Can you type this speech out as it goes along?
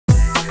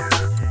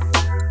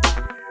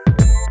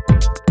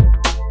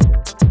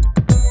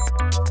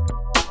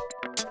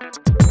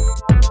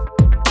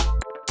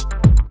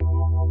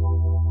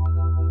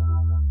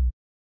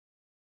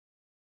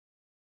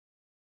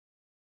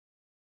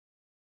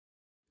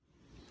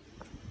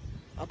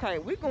Okay,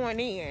 we going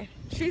in.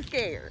 She's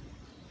scared.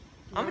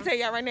 No. I'm gonna tell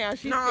y'all right now,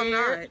 she's no, scared.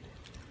 I'm not.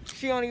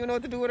 She don't even know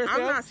what to do with herself.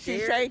 I'm not scared.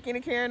 She's shaking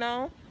and carrying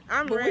on.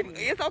 I'm ready.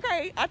 It's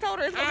okay. I told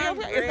her it's gonna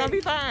be okay. It's gonna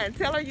be fine.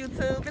 Tell her,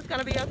 YouTube, it's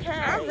gonna be okay.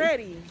 I'm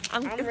ready.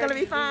 It's gonna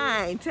be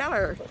fine. Tell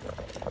her.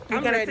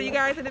 I'm gonna see you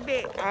guys in a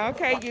bit.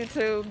 Okay,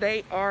 YouTube,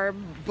 they are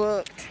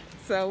booked.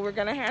 So we're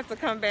gonna have to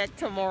come back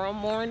tomorrow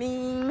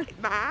morning.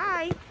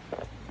 Bye.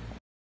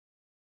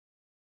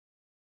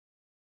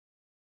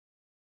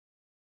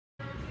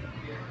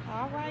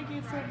 All right,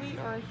 YouTube, we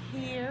are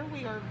here.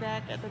 We are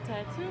back at the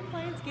tattoo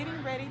place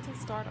getting ready to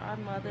start our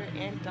mother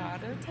and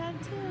daughter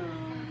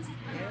tattoos.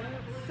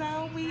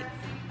 So we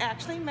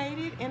actually made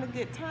it in a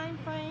good time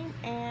frame,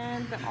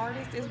 and the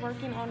artist is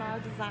working on our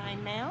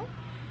design now.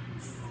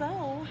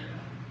 So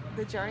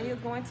the journey is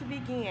going to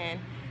begin,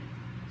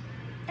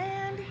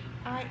 and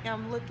I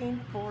am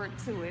looking forward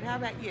to it. How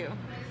about you?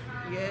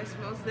 Yes,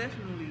 most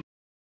definitely.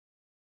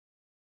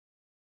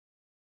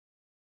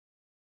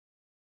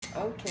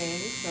 Okay,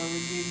 so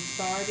we're getting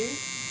started,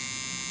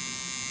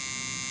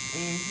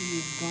 and he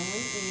is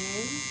going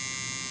in.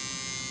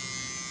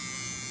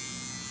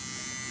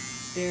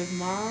 There's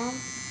Mom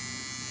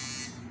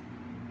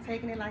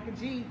Taking it like a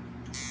G.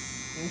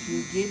 and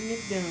she's getting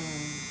it done.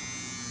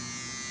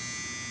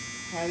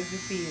 How does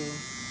it feel?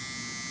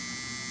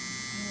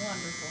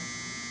 Wonderful.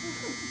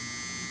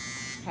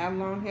 How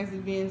long has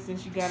it been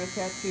since you got a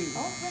tattoo?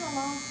 Oh, it's been a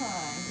long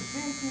time. It's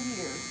been 2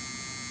 years.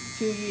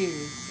 2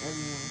 years,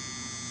 everyone.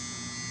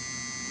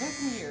 Been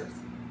some years.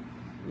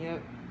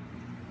 Yep.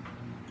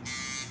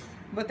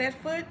 But that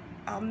foot,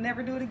 I'll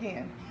never do it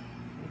again.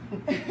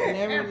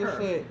 Never the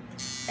foot.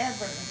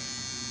 Ever.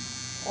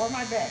 Or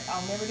my back.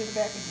 I'll never do the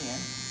back again.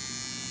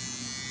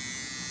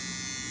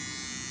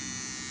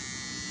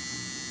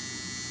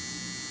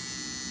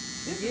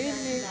 This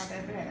is not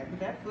that bad. But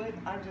that foot,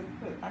 I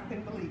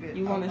couldn't believe it.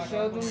 You want to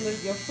show them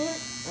your foot?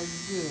 Or you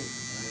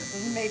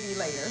good? Maybe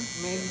later.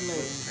 Maybe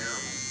later. It's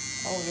terrible.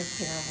 Oh, it's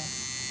terrible.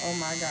 Oh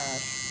my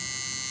gosh.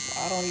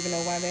 I don't even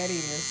know why that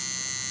is.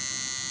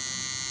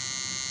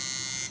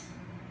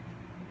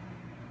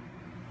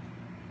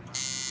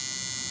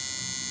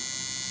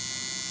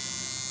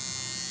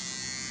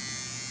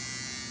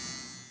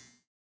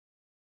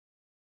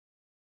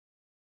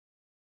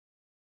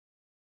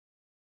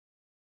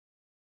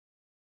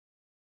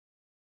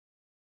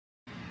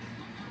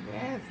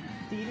 Yes,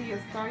 Dee Dee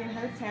is starting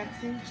her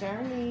tattoo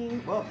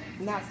journey. Well,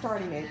 not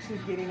starting it.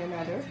 She's getting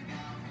another.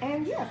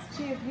 And yes,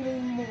 she is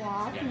getting Moa's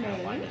Yeah, kind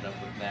of line name. it up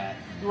with that.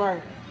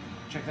 Right.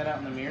 Check that out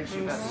in the mirror, see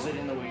if that's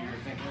sitting the way you're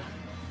thinking.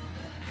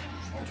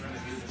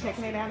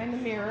 Checking it out in the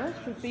mirror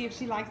to see if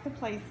she likes the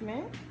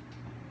placement.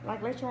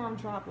 Like, let your arm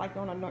drop like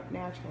on a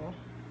natural.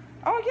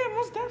 Oh, yeah,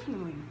 most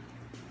definitely.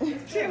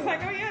 She was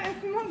like, oh yeah,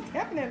 most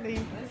definitely.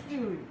 Let's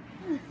do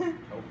it.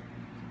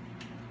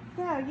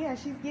 So yeah,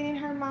 she's getting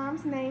her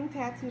mom's name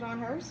tattooed on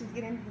her. She's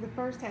getting the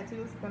first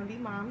tattoo is going to be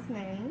Mom's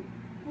name,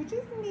 which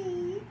is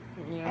me.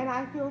 Yeah. And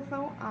I feel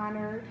so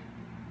honored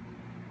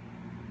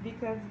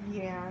because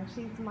yeah,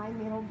 she's my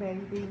little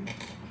baby.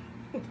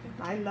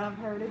 I love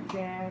her to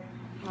death.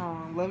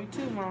 Oh, love you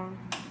too, Mom.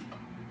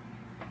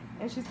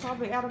 And she's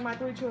probably, out of my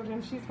 3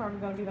 children, she's probably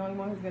going to be the only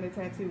one who's going to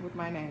tattoo with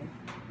my name.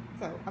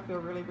 So I feel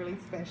really, really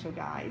special,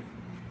 guys.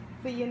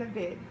 See you in a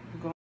bit.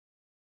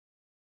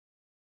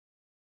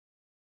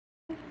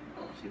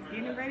 She's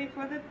getting ready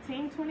for the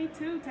Team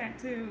 22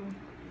 tattoo.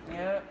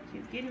 Yep.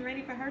 She's getting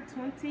ready for her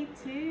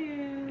 22.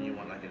 You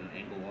want like an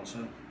angle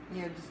also?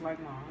 Yeah, just like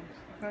Mom's.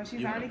 So she's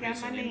You want already it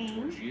got my facing in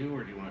name. towards you,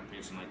 or do you want it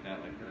facing like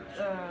that, like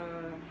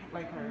hers?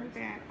 Like her.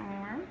 That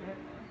arm. Yep.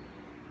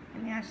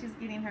 And now she's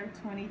getting her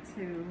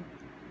 22.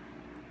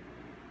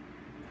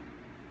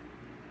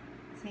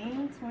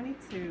 Team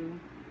 22.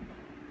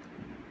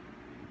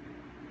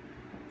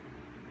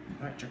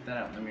 All right, check that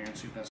out in the mirror and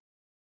see if that's.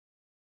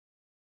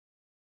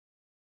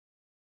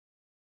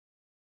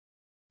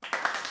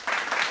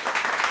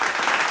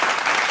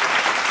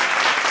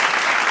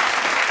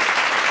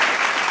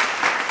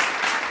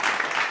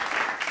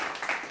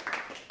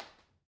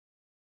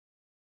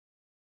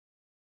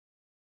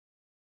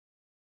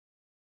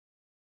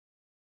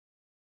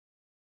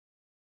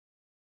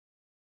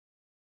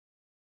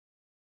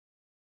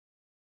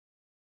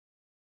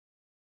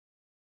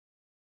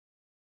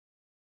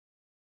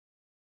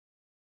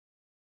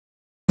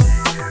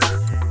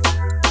 Yeah.